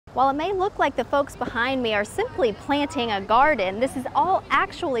While it may look like the folks behind me are simply planting a garden, this is all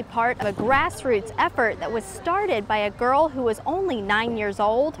actually part of a grassroots effort that was started by a girl who was only 9 years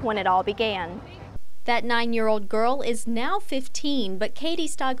old when it all began. That 9-year-old girl is now 15, but Katie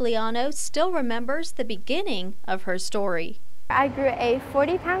Stagliano still remembers the beginning of her story. I grew a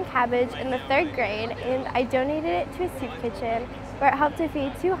 40-pound cabbage in the 3rd grade, and I donated it to a soup kitchen where it helped to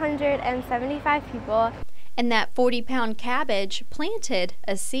feed 275 people. And that 40-pound cabbage planted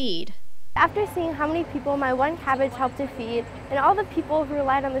a seed. After seeing how many people my one cabbage helped to feed, and all the people who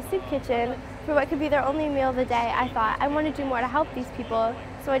relied on the soup kitchen for what could be their only meal of the day, I thought I want to do more to help these people.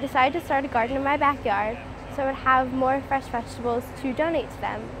 So I decided to start a garden in my backyard so I would have more fresh vegetables to donate to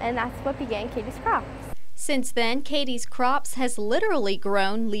them, and that's what began Katie's Krops. Since then, Katie's Krops has literally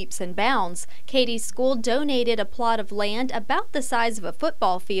grown leaps and bounds. Katie's school donated a plot of land about the size of a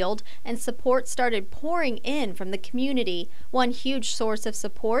football field, and support started pouring in from the community. One huge source of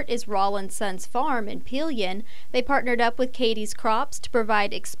support is Rollins Sons Farm in Pelion. They partnered up with Katie's Krops to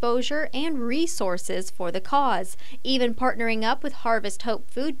provide exposure and resources for the cause, even partnering up with Harvest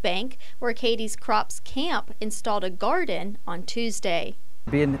Hope Food Bank, where Katie's Krops Camp installed a garden on Tuesday.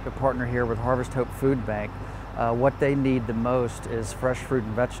 Being a partner here with Harvest Hope Food Bank, what they need the most is fresh fruit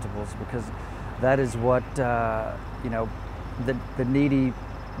and vegetables, because that is what the needy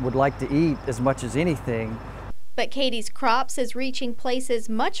would like to eat as much as anything. But Katie's Krops is reaching places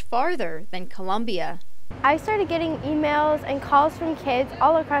much farther than Columbia. I started getting emails and calls from kids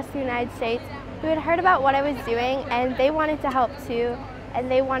all across the United States who had heard about what I was doing, and they wanted to help too,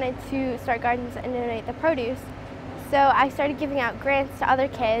 and they wanted to start gardens and donate the produce. So I started giving out grants to other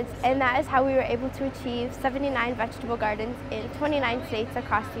kids, and that is how we were able to achieve 79 vegetable gardens in 29 states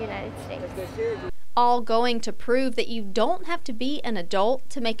across the United States. All going to prove that you don't have to be an adult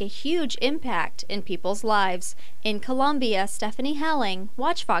to make a huge impact in people's lives. In Columbia, Stephanie Helling,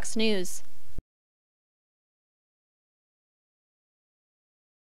 WACH Fox News.